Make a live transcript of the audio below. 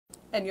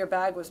And your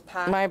bag was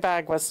packed? My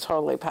bag was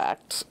totally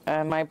packed,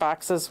 and my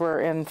boxes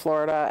were in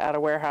Florida at a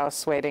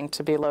warehouse waiting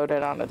to be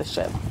loaded onto the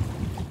ship.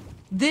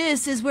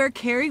 This is where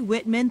Carrie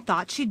Whitman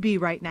thought she'd be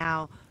right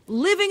now,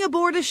 living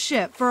aboard a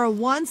ship for a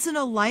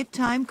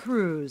once-in-a-lifetime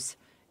cruise.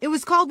 It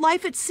was called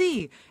Life at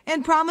Sea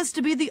and promised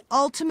to be the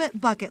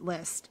ultimate bucket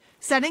list,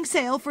 setting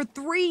sail for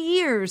 3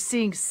 years,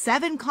 seeing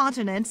 7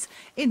 continents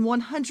in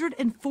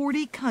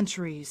 140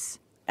 countries.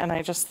 And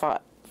I just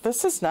thought,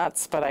 this is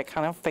nuts, but I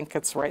kind of think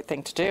it's the right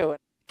thing to do.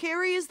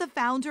 Carrie is the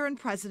founder and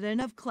president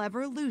of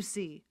Clever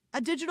Lucy,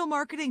 a digital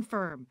marketing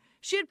firm.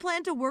 She had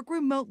planned to work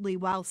remotely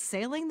while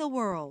sailing the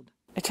world.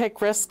 I take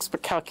risks,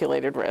 but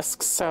calculated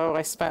risks. So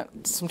I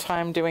spent some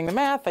time doing the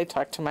math. I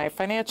talked to my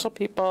financial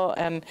people,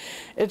 and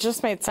it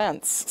just made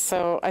sense.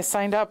 So I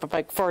signed up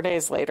like 4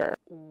 days later.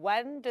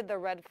 When did the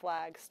red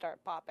flags start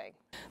popping?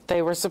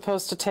 They were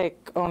supposed to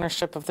take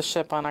ownership of the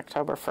ship on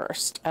October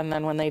 1st. And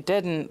then when they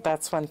didn't,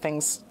 that's when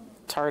things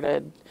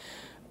started.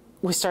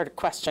 We started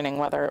questioning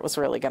whether it was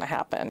really going to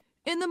happen.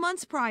 In the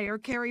months prior,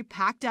 Carrie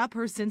packed up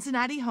her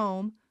Cincinnati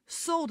home,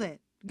 sold it,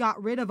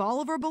 got rid of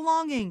all of her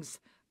belongings,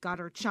 got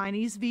her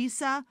Chinese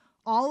visa,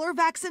 all her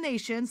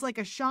vaccinations like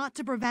a shot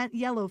to prevent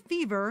yellow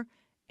fever,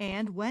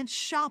 and went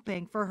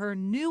shopping for her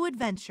new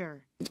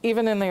adventure.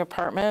 Even in the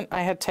apartment,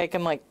 I had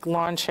taken like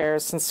lawn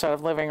chairs instead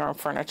of living room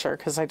furniture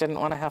because I didn't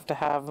want to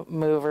have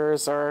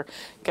movers or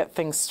get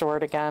things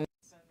stored again.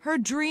 Her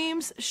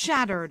dreams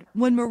shattered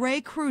when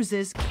Murray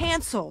Cruises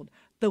canceled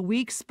the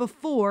weeks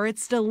before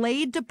its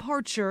delayed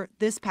departure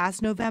this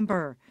past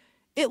November.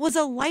 It was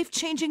a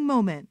life-changing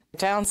moment.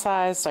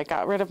 Downsized, I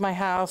got rid of my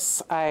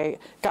house, I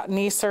got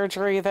knee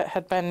surgery that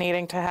had been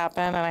needing to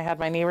happen, and I had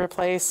my knee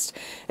replaced.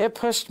 It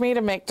pushed me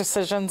to make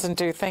decisions and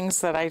do things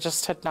that I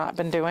just had not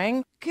been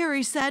doing.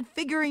 Carrie said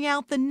figuring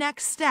out the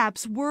next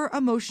steps were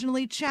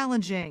emotionally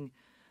challenging,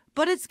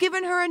 but it's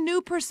given her a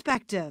new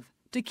perspective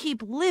to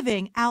keep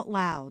living out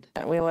loud.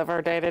 We live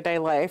our day-to-day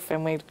life,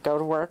 and we go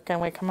to work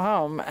and we come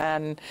home,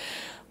 and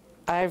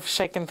I've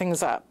shaken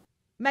things up.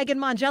 Megan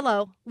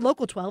Mongello,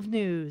 Local 12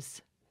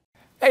 News.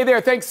 Hey there,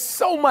 thanks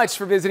so much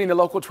for visiting the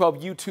Local 12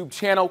 YouTube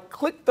channel.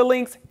 Click the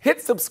links, hit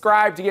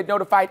subscribe to get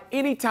notified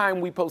anytime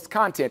we post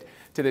content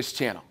to this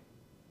channel.